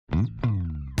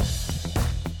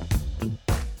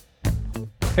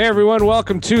Hey everyone,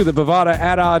 welcome to the Bovada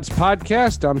at Odds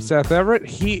podcast. I'm Seth Everett.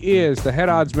 He is the head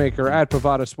odds maker at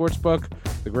Bovada Sportsbook,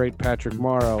 the great Patrick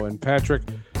Morrow. And Patrick,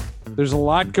 there's a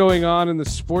lot going on in the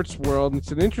sports world.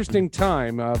 It's an interesting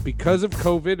time because of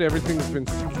COVID. Everything's been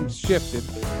shifted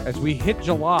as we hit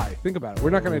July. Think about it. We're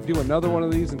not going to do another one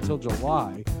of these until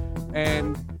July.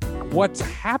 And what's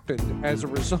happened as a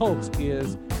result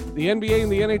is the NBA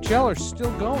and the NHL are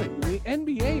still going. The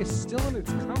NBA is still in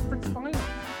its conference final.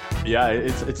 Yeah,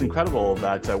 it's incredible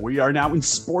that we are now in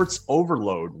sports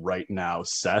overload right now,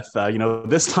 Seth.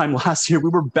 This time last year, we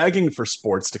were begging for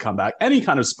sports to come back, any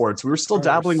kind of sports. We were still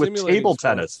dabbling with table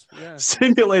tennis,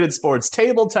 simulated sports.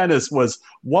 Table tennis was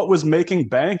what was making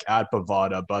bank at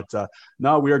Bovada. But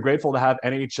no, we are grateful to have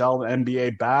NHL and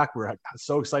NBA back. We're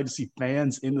so excited to see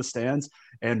fans in the stands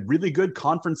and really good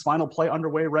conference final play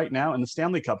underway right now in the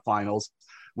Stanley Cup Finals,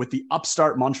 with the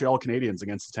upstart Montreal Canadiens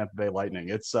against the Tampa Bay Lightning.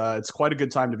 It's quite a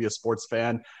good time to be a sports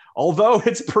fan, although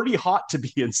it's pretty hot to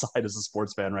be inside as a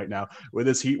sports fan right now with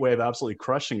this heat wave absolutely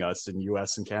crushing us in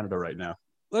US and Canada right now.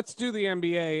 Let's do the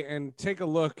NBA and take a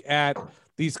look at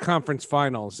these conference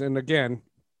finals. And again,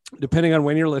 depending on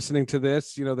when you're listening to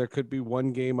this, there could be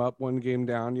one game up, one game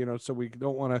down, so we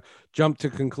don't want to jump to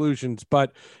conclusions,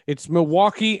 but it's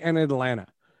Milwaukee and Atlanta.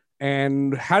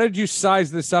 And how did you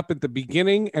size this up at the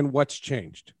beginning and what's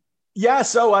changed? Yeah,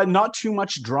 so not too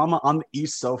much drama on the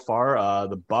East so far.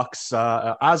 The Bucks,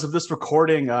 as of this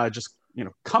recording, just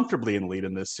comfortably in the lead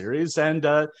in this series, and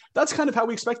that's kind of how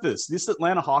we expect this. This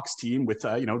Atlanta Hawks team, with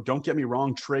don't get me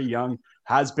wrong, Trae Young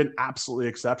has been absolutely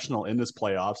exceptional in this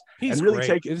playoffs. He's and really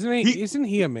great, isn't he? Isn't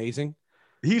he amazing?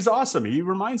 He's awesome. He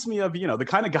reminds me of, the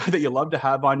kind of guy that you love to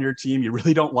have on your team. You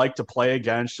really don't like to play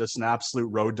against, just an absolute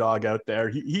road dog out there.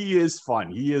 He is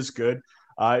fun. He is good.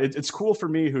 It's cool for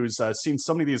me, who's seen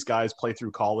so many of these guys play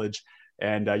through college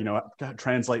and,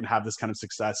 translate and have this kind of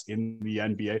success in the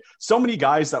NBA. So many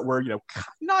guys that were,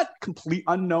 not complete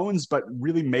unknowns, but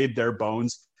really made their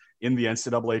bones in the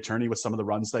NCAA tourney with some of the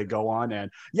runs they go on.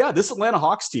 And yeah, this Atlanta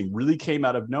Hawks team really came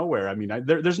out of nowhere. I mean,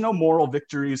 there's no moral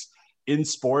victories in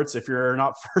sports if you're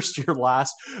not first, you're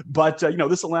last. But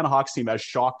this Atlanta Hawks team has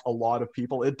shocked a lot of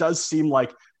people. It does seem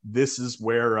like this is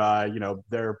where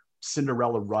their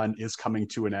Cinderella run is coming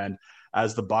to an end,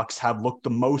 as the Bucks have looked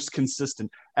the most consistent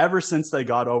ever since they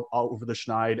got over the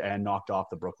Schneid and knocked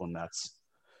off the Brooklyn Nets.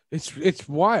 It's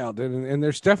wild, and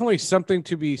there's definitely something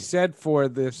to be said for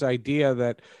this idea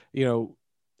that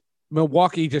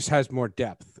Milwaukee just has more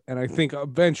depth, and I think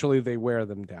eventually they wear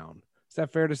them down. Is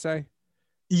that fair to say?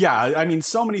 Yeah, I mean,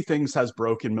 so many things has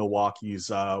broken Milwaukee's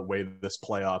way this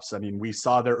playoffs. I mean, we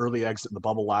saw their early exit in the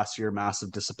bubble last year,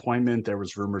 massive disappointment. There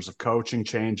was rumors of coaching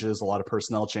changes, a lot of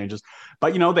personnel changes.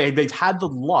 But, they've had the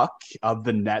luck of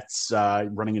the Nets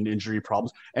running into injury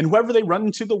problems. And whoever they run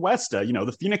into the West,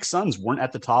 the Phoenix Suns weren't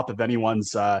at the top of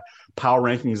anyone's power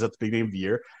rankings at the beginning of the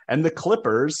year. And the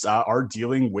Clippers are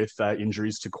dealing with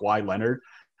injuries to Kawhi Leonard.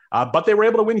 But they were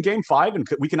able to win Game 5, and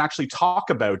we can actually talk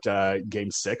about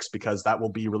Game 6 because that will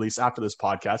be released after this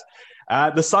podcast.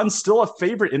 The Suns still a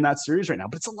favorite in that series right now,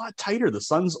 but it's a lot tighter. The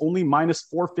Suns only minus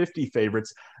 450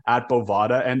 favorites at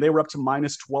Bovada, and they were up to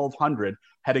minus 1,200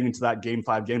 heading into that Game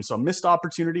 5 game. So a missed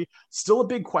opportunity, still a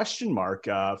big question mark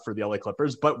for the LA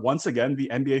Clippers. But once again, the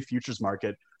NBA futures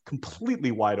market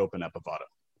completely wide open at Bovada.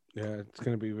 Yeah, it's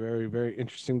going to be very, very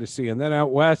interesting to see. And then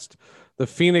out west, the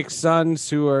Phoenix Suns,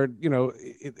 who are,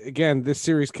 again, this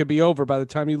series could be over by the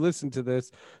time you listen to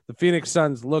this. The Phoenix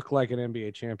Suns look like an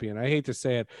NBA champion. I hate to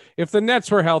say it. If the Nets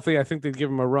were healthy, I think they'd give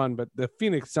them a run. But the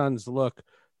Phoenix Suns look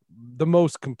the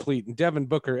most complete. And Devin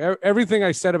Booker, everything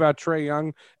I said about Trae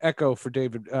Young, echo for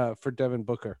Devin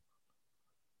Booker.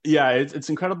 Yeah, it's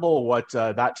incredible what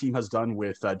that team has done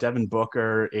with Devin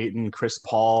Booker, Ayton, Chris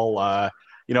Paul.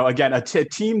 Again, a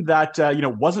team that,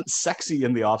 wasn't sexy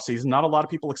in the offseason. Not a lot of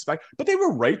people expect, but they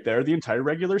were right there the entire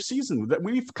regular season. That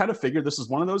we've kind of figured this is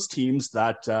one of those teams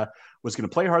that was going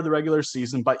to play hard the regular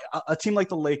season, but a team like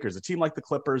the Lakers, a team like the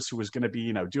Clippers, who was going to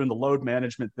be, doing the load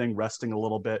management thing, resting a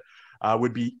little bit,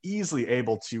 would be easily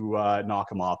able to knock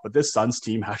them off. But this Suns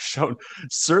team has shown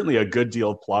certainly a good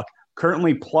deal of pluck.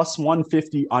 Currently plus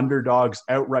 150 underdogs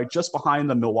outright, just behind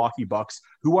the Milwaukee Bucks,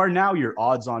 who are now your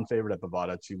odds-on favorite at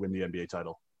Bovada to win the NBA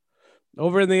title.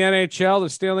 Over in the NHL, the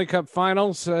Stanley Cup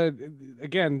Finals,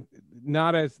 again,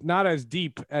 not as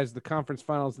deep as the conference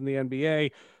finals in the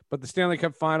NBA, but the Stanley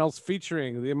Cup Finals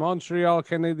featuring the Montreal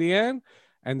Canadiens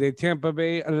and the Tampa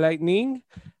Bay Lightning.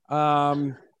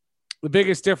 The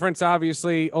biggest difference,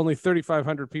 obviously, only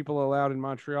 3,500 people allowed in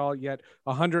Montreal, yet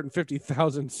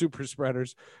 150,000 super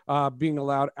spreaders being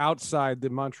allowed outside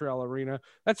the Montreal arena.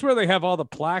 That's where they have all the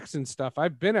plaques and stuff.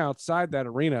 I've been outside that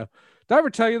arena. Did I ever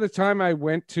tell you the time I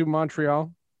went to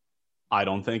Montreal? I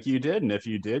don't think you did. And if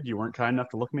you did, you weren't kind enough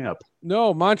to look me up.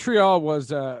 No, Montreal was.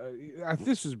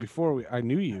 This was before I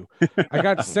knew you. I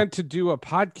got sent to do a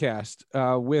podcast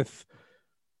with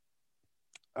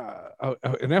an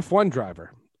F1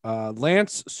 driver,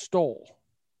 Lance Stoll.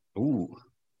 Ooh.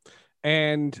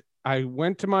 And I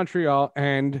went to Montreal,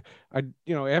 and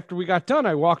after we got done,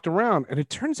 I walked around, and it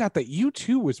turns out that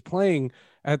U2 was playing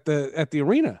at the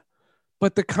arena,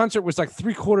 but the concert was like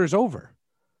 3/4 over.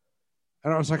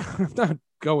 And I was like, I'm not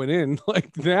going in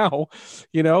like now,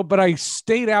 but I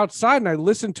stayed outside and I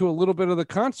listened to a little bit of the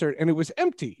concert, and it was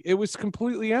empty. It was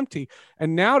completely empty.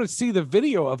 And now to see the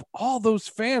video of all those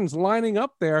fans lining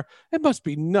up there, it must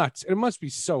be nuts. It must be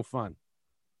so fun.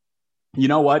 You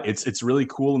know what? It's really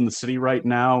cool in the city right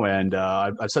now. And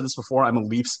I've said this before, I'm a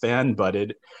Leafs fan, but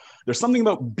there's something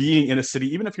about being in a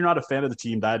city, even if you're not a fan of the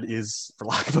team, that is, for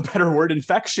lack of a better word,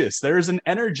 infectious. There's an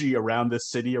energy around this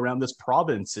city, around this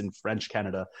province in French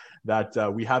Canada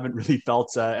that we haven't really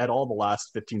felt at all the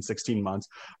last 15, 16 months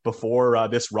before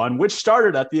this run, which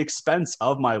started at the expense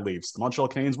of my Leafs. The Montreal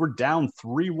Canadiens were down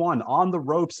 3-1 on the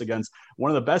ropes against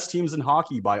one of the best teams in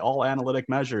hockey by all analytic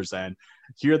measures. And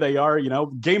here they are,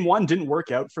 game one didn't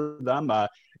work out for them.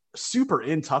 Super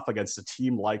in tough against a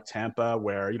team like Tampa,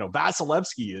 where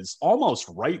Vasilevsky is almost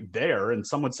right there, and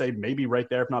some would say maybe right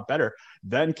there, if not better,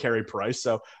 than Carey Price.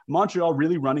 So Montreal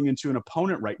really running into an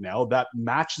opponent right now that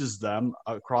matches them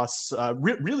across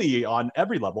really on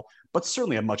every level, but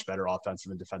certainly a much better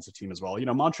offensive and defensive team as well.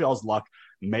 Montreal's luck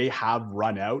may have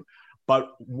run out,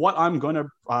 but what I'm going to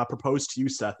propose to you,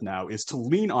 Seth, now is to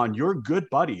lean on your good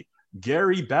buddy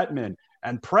Gary Bettman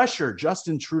and pressure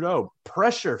Justin Trudeau,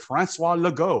 pressure Francois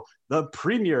Legault, the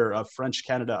premier of French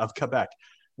Canada, of Quebec.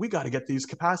 We got to get these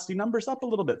capacity numbers up a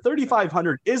little bit.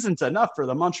 3,500 isn't enough for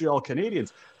the Montreal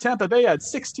Canadiens. Tampa Bay had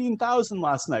 16,000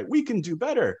 last night. We can do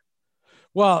better.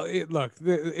 Well, look,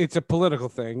 it's a political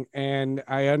thing, and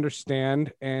I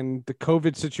understand. And the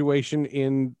COVID situation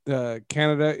in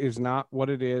Canada is not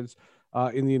what it is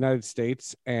in the United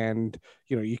States. And,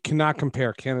 you cannot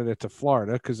compare Canada to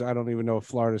Florida, because I don't even know if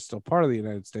Florida is still part of the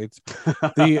United States.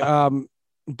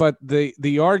 But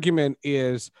the argument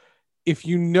is, if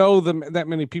that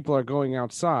many people are going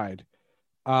outside,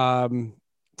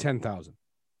 10,000.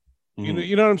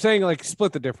 You know what I'm saying? Like,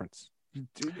 split the difference.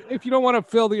 If you don't want to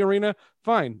fill the arena,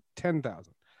 fine,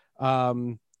 10,000.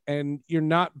 And you're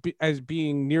not as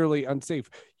being nearly unsafe.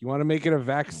 You want to make it a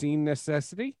vaccine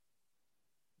necessity?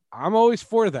 I'm always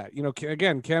for that.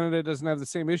 Again, Canada doesn't have the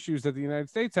same issues that the United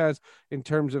States has in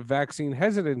terms of vaccine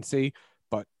hesitancy,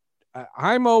 but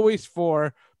I'm always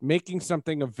for making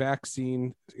something a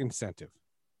vaccine incentive.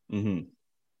 Mm-hmm.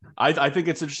 I think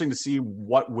it's interesting to see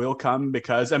what will come,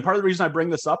 and part of the reason I bring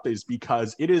this up is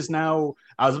because it is now,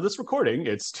 as of this recording,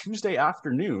 it's Tuesday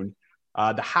afternoon.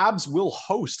 The Habs will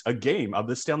host a game of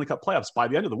the Stanley Cup playoffs by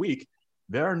the end of the week.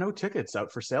 There are no tickets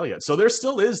out for sale yet. So there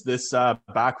still is this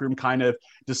backroom kind of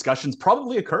discussions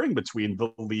probably occurring between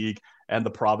the league and the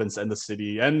province and the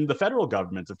city and the federal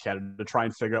government of Canada to try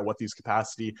and figure out what these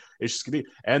capacity issues could be.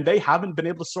 And they haven't been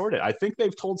able to sort it. I think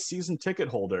they've told season ticket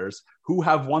holders who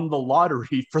have won the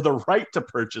lottery for the right to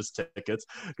purchase tickets,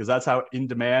 because that's how in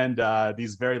demand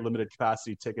these very limited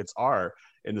capacity tickets are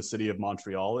in the city of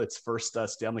Montreal. Its first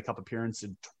Stanley Cup appearance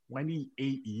in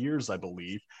 28 years, I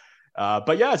believe.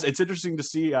 But yes, it's interesting to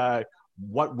see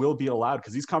what will be allowed,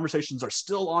 because these conversations are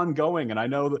still ongoing. And I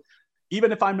know that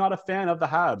even if I'm not a fan of the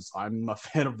Habs, I'm a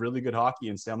fan of really good hockey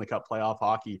and Stanley Cup playoff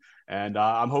hockey. And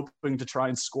I'm hoping to try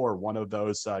and score one of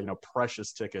those,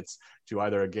 precious tickets to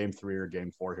either a Game 3 or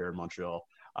Game 4 here in Montreal.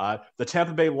 The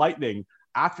Tampa Bay Lightning,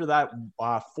 after that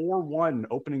 4-1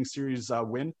 opening series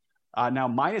win, now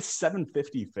minus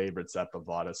 750 favorites at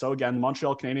Bovada. So again, the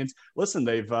Montreal Canadiens, listen,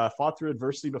 they've fought through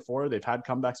adversity before. They've had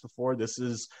comebacks before. This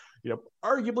is,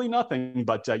 arguably nothing,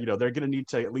 but they're going to need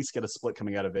to at least get a split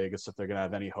coming out of Vegas if they're going to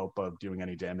have any hope of doing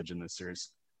any damage in this series.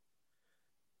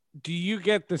 Do you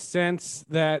get the sense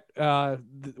that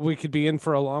we could be in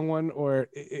for a long one, or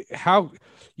how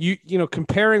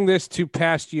comparing this to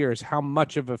past years, how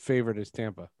much of a favorite is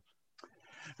Tampa?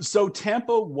 So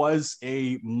Tampa was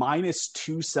a minus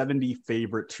 270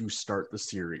 favorite to start the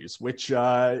series, which,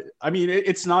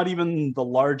 it's not even the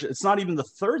large. It's not even the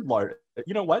third largest.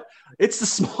 You know what? It's the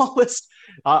smallest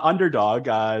underdog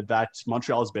that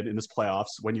Montreal has been in this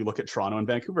playoffs. When you look at Toronto and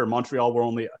Vancouver, Montreal were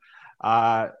only,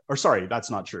 sorry,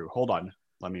 that's not true. Hold on.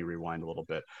 Let me rewind a little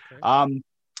bit. Okay.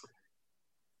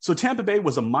 So Tampa Bay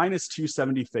was a minus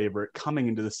 270 favorite coming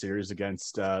into the series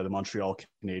against the Montreal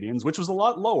Canadiens, which was a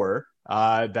lot lower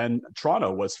than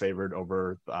Toronto was favored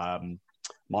over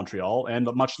Montreal, and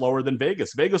much lower than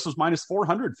Vegas. Vegas was minus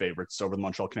 400 favorites over the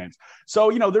Montreal Canadiens.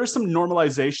 So, there's some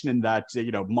normalization in that,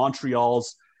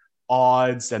 Montreal's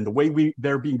odds and the way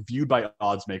they're being viewed by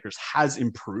odds makers has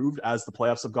improved as the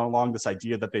playoffs have gone along. This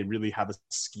idea that they really have a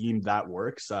scheme that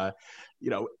works,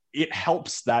 it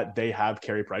helps that they have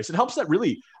Carey Price. It helps that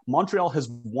really Montreal has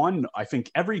won, I think,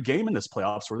 every game in this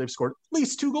playoffs where they've scored at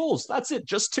least 2 goals. That's it.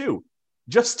 Just two.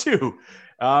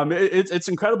 It's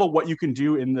incredible what you can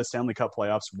do in the Stanley Cup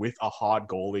playoffs with a hot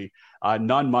goalie.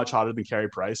 None much hotter than Carey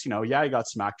Price. He got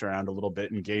smacked around a little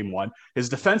bit in game 1. His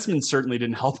defenseman certainly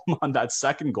didn't help him on that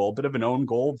second goal, bit of an own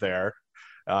goal there,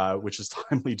 which is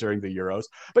timely during the Euros.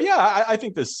 But yeah, I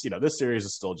think this series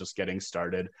is still just getting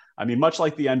started. I mean, much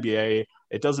like the NBA,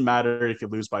 it doesn't matter if you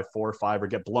lose by 4 or 5 or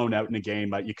get blown out in a game,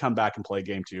 but you come back and play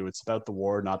game 2. It's about the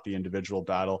war, not the individual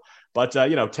battle. But,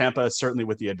 Tampa is certainly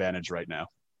with the advantage right now.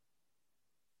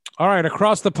 All right,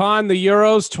 across the pond, the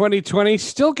Euros 2020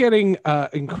 still getting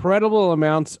incredible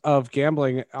amounts of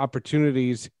gambling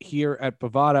opportunities here at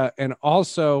Bovada and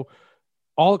also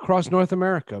all across North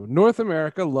America. North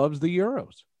America loves the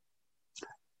Euros.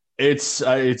 It's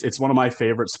one of my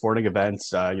favorite sporting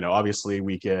events. Obviously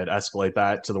we could escalate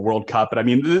that to the World Cup, but I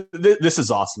mean, this is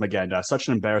awesome. Again, such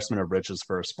an embarrassment of riches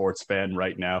for a sports fan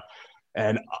right now.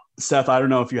 And Seth, I don't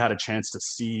know if you had a chance to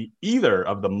see either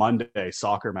of the Monday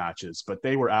soccer matches, but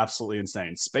they were absolutely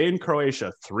insane. Spain,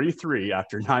 Croatia, 3-3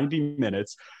 after 90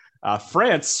 minutes.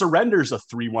 France surrenders a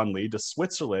 3-1 lead to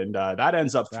Switzerland. That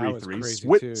ends up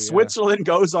 3-3. Switzerland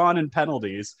goes on in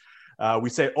penalties. We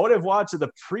say au revoir to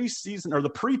the preseason or the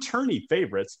pre-tourney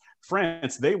favorites.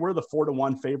 France, they were the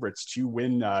 4-1 favorites to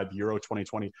win the Euro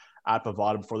 2020 at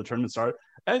Bovada before the tournament started.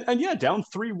 And yeah, down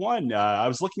 3-1. I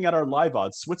was looking at our live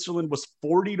odds. Switzerland was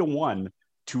 40-1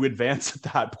 to advance at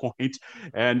that point.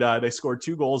 And they scored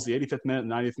 2 goals, the 85th minute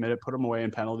and 90th minute, put them away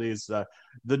in penalties.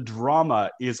 The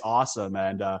drama is awesome.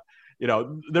 And,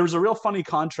 there was a real funny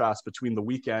contrast between the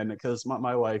weekend because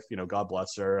my wife, God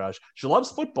bless her, she loves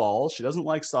football. She doesn't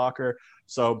like soccer.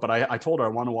 But I told her I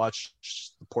want to watch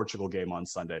the Portugal game on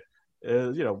Sunday.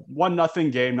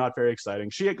 1-0 game, not very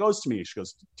exciting. She goes to me. She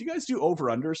goes, "Do you guys do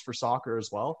over-unders for soccer as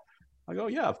well?" I go,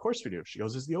 "Yeah, of course we do." She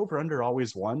goes, "Is the over-under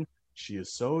always 1?" She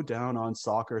is so down on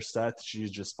soccer, Seth. She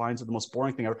just finds it the most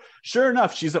boring thing ever. Sure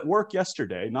enough, she's at work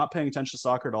yesterday, not paying attention to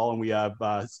soccer at all. And we have,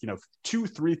 2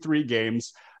 3-3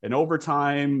 games in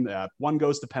overtime. 1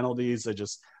 goes to penalties.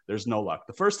 There's no luck.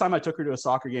 The first time I took her to a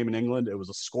soccer game in England, it was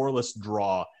a scoreless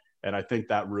draw. And I think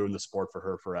that ruined the sport for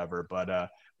her forever. But,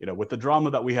 with the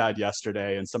drama that we had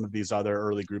yesterday and some of these other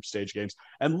early group stage games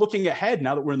and looking ahead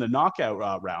now that we're in the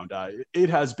knockout round, it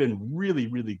has been really,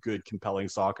 really good, compelling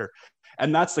soccer.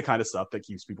 And that's the kind of stuff that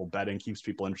keeps people betting, keeps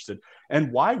people interested,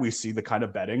 and why we see the kind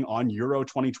of betting on Euro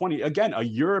 2020. Again, a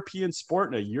European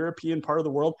sport in a European part of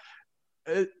the world.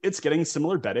 It's getting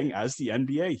similar betting as the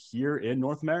NBA here in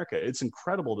North America. It's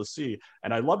incredible to see.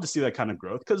 And I love to see that kind of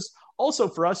growth because also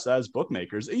for us as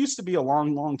bookmakers, it used to be a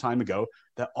long, long time ago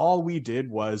that all we did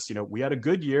was, we had a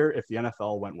good year if the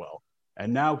NFL went well.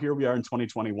 And now here we are in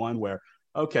 2021 where,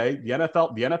 okay, the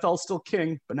NFL is still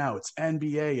king, but now it's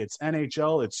NBA, it's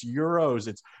NHL, it's Euros,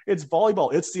 it's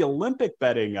volleyball, it's the Olympic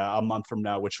betting a month from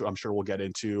now, which I'm sure we'll get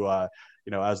into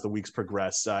as the weeks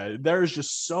progress. There's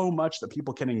just so much that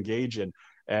people can engage in.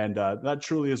 And that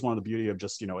truly is one of the beauty of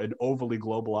just, an overly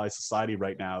globalized society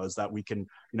right now is that we can,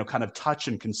 kind of touch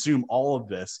and consume all of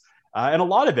this. And a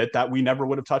lot of it that we never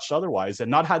would have touched otherwise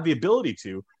and not had the ability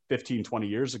to 15, 20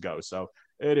 years ago. So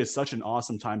it is such an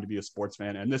awesome time to be a sports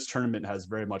fan. And this tournament has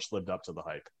very much lived up to the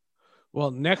hype. Well,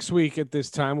 next week at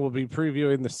this time, we'll be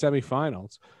previewing the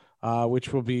semifinals,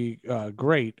 which will be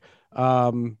great.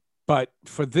 But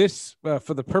for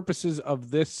the purposes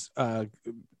of this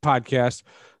podcast,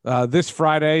 this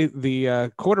Friday, the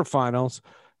quarterfinals,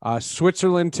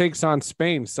 Switzerland takes on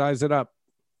Spain. Size it up.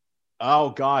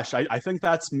 Oh, gosh. I think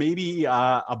that's maybe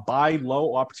a buy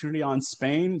low opportunity on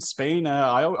Spain.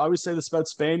 I always say this about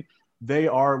Spain. They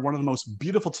are one of the most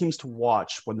beautiful teams to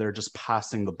watch when they're just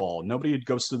passing the ball. Nobody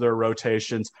goes through their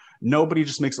rotations. Nobody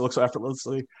just makes it look so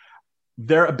effortlessly.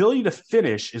 Their ability to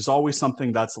finish is always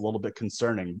something that's a little bit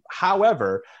concerning.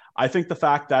 However, I think the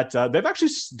fact that they've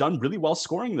actually done really well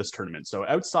scoring this tournament. So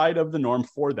outside of the norm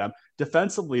for them,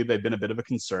 defensively, they've been a bit of a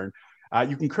concern.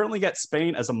 You can currently get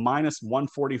Spain as a minus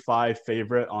 145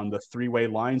 favorite on the 3-way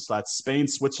line. So that's Spain,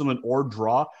 Switzerland, or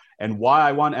draw. And why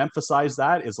I want to emphasize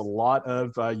that is a lot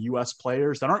of U.S.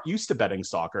 players that aren't used to betting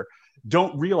soccer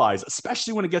don't realize,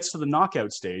 especially when it gets to the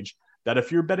knockout stage, that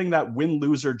if you're betting that win,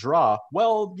 lose, or draw,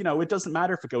 well, it doesn't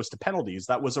matter if it goes to penalties.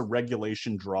 That was a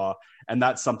regulation draw. And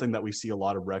that's something that we see a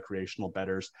lot of recreational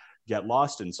bettors get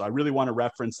lost in. So I really want to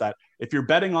reference that if you're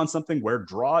betting on something where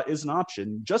draw is an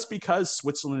option, just because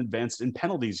Switzerland advanced in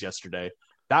penalties yesterday,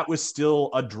 that was still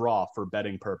a draw for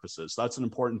betting purposes. So that's an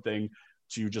important thing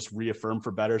to just reaffirm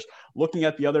for bettors. Looking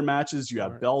at the other matches, you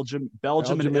have Belgium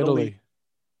and Italy.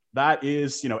 That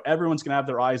is, everyone's going to have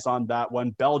their eyes on that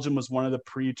one. Belgium was one of the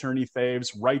pre-tourney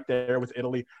faves right there with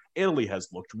Italy. Italy has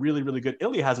looked really, really good.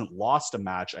 Italy hasn't lost a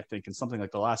match, I think, in something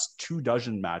like the last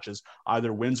 24 matches,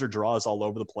 either wins or draws all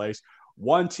over the place.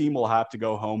 One team will have to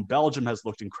go home. Belgium has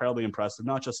looked incredibly impressive,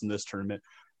 not just in this tournament,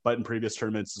 but in previous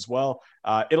tournaments as well.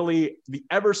 Italy, the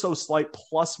ever so slight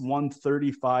plus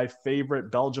 135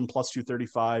 favorite. Belgium plus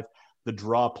 235. The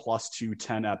draw plus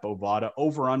 210 at Bovada.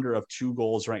 Over under of 2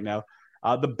 goals right now.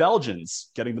 The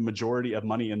Belgians getting the majority of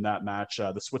money in that match.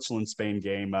 The Switzerland-Spain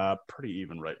game, pretty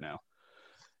even right now.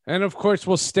 And, of course,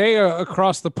 we'll stay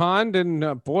across the pond.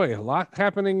 And, boy, a lot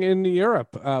happening in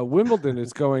Europe. Wimbledon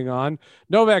is going on.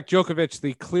 Novak Djokovic,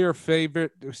 the clear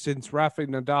favorite since Rafa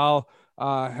Nadal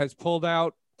has pulled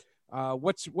out.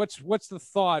 What's the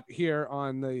thought here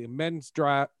on the men's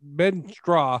draw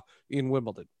in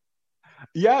Wimbledon?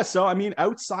 Yeah, so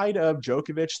outside of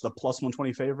Djokovic, the plus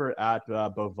 120 favorite at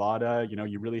Bovada,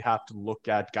 you really have to look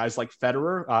at guys like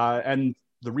Federer. And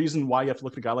the reason why you have to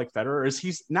look at a guy like Federer is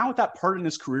he's now at that part in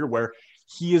his career where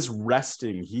he is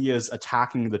resting. He is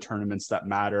attacking the tournaments that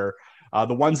matter,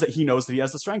 the ones that he knows that he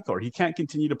has the strength for. He can't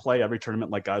continue to play every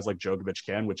tournament like guys like Djokovic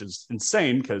can, which is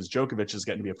insane because Djokovic is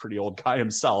getting to be a pretty old guy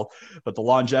himself. But the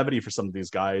longevity for some of these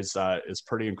guys is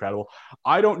pretty incredible.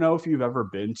 I don't know if you've ever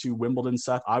been to Wimbledon,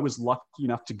 Seth. I was lucky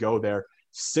enough to go there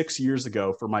 6 years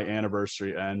ago for my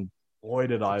anniversary, and boy,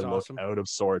 did I look out of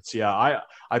sorts. Yeah,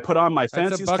 I put on my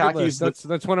fanciest khakis.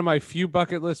 That's one of my few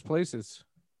bucket list places.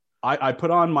 I put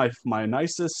on my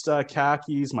nicest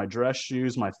khakis, my dress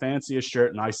shoes, my fanciest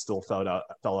shirt, and I still fell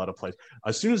out of place.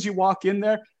 As soon as you walk in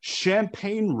there,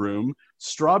 champagne room,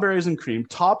 strawberries and cream,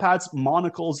 top hats,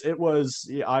 monocles. It was,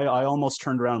 I almost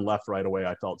turned around and left right away.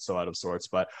 I felt so out of sorts,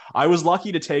 but I was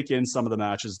lucky to take in some of the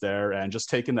matches there and just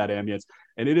take in that ambience.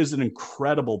 And it is an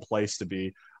incredible place to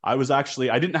be. I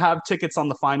didn't have tickets on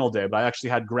the final day, but I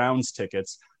actually had grounds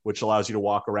tickets, which allows you to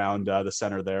walk around the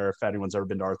center there. If anyone's ever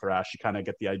been to Arthur Ashe, you kind of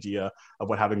get the idea of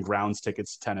what having grounds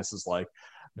tickets to tennis is like.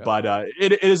 Yeah. But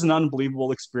it is an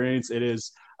unbelievable experience. It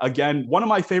is, again, one of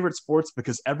my favorite sports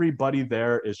because everybody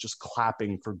there is just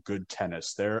clapping for good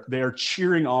tennis. They are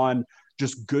cheering on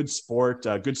just good sport,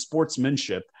 good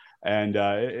sportsmanship. And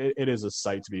it is a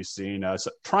sight to be seen. So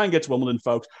try and get to Wimbledon,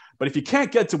 folks. But if you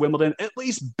can't get to Wimbledon, at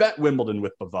least bet Wimbledon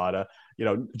with Bovada.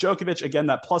 Djokovic, again,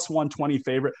 that plus 120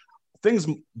 favorite. Things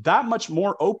that much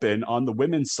more open on the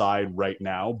women's side right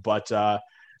now. But,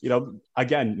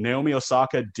 again, Naomi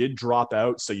Osaka did drop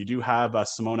out. So you do have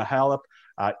Simona Halep,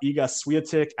 Iga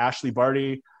Swiatek, Ashley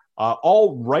Barty,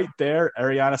 all right there.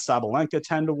 Ariana Sabalenka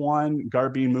 10-1,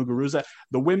 Garbine Muguruza.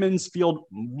 The women's field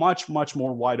much, much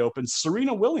more wide open.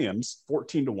 Serena Williams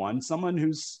 14-1, someone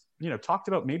who's talked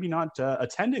about maybe not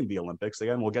attending the Olympics.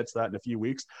 Again, we'll get to that in a few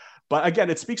weeks. But again,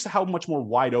 it speaks to how much more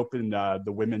wide open the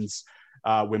women's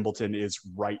Wimbledon is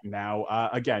right now.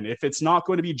 Again, if it's not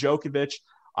going to be Djokovic,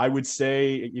 I would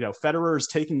say Federer is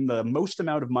taking the most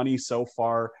amount of money so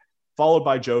far, followed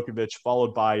by Djokovic,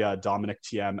 followed by Dominic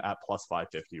Thiem at plus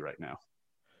 550 right now.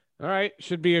 All right.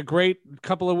 Should be a great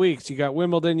couple of weeks. You got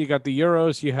Wimbledon, you got the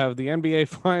Euros, you have the NBA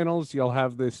finals, you'll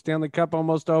have the Stanley Cup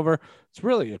almost over. It's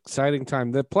really an exciting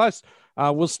time. Plus,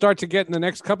 we'll start to get in the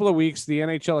next couple of weeks the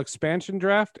NHL expansion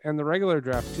draft and the regular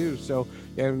draft too. So,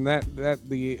 and that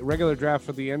the regular draft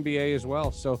for the NBA as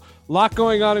well. So, a lot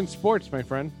going on in sports, my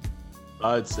friend.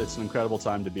 It's an incredible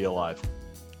time to be alive.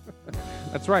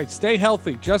 That's right. Stay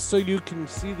healthy, just so you can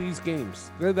see these games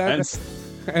and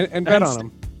bet on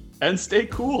them. And stay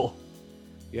cool.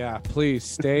 Yeah, please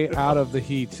stay out of the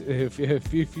heat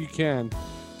if you can.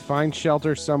 Find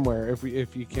shelter somewhere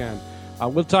if you can.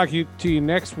 We'll talk to you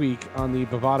next week on the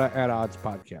Bovada at Odds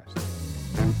podcast.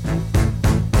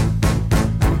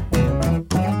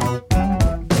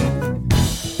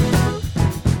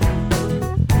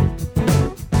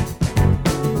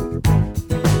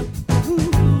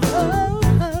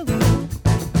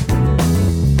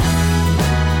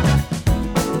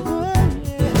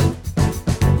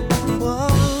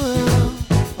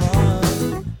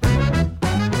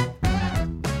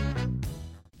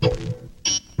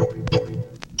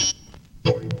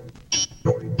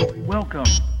 Welcome.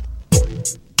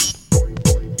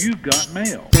 You've got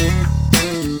mail.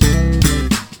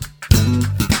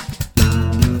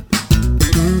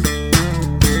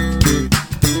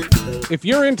 If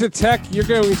you're into tech, you're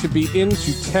going to be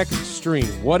into Tech Stream.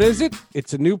 What is it?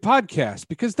 It's a new podcast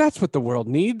because that's what the world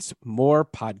needs, more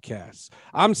podcasts.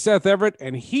 I'm Seth Everett,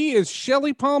 and he is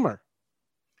Shelley Palmer.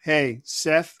 Hey,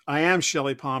 Seth, I am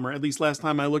Shelley Palmer. At least last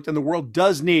time I looked, and the world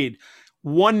does need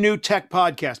one new tech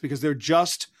podcast because there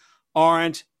just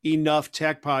aren't enough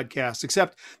tech podcasts,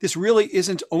 except this really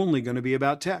isn't only going to be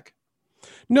about tech.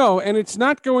 No, and it's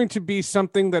not going to be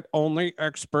something that only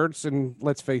experts and,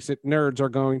 let's face it, nerds are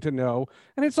going to know.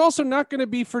 And it's also not going to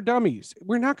be for dummies.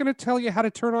 We're not going to tell you how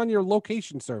to turn on your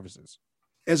location services.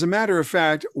 As a matter of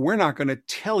fact, we're not going to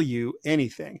tell you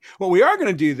anything. What we are going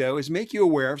to do, though, is make you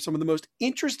aware of some of the most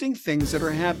interesting things that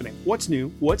are happening. What's new,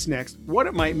 what's next, what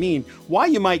it might mean, why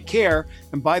you might care,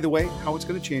 and by the way, how it's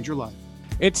going to change your life.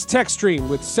 It's Tech Stream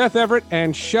with Seth Everett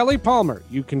and Shelley Palmer.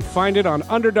 You can find it on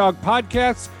Underdog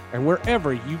Podcasts and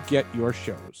wherever you get your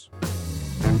shows.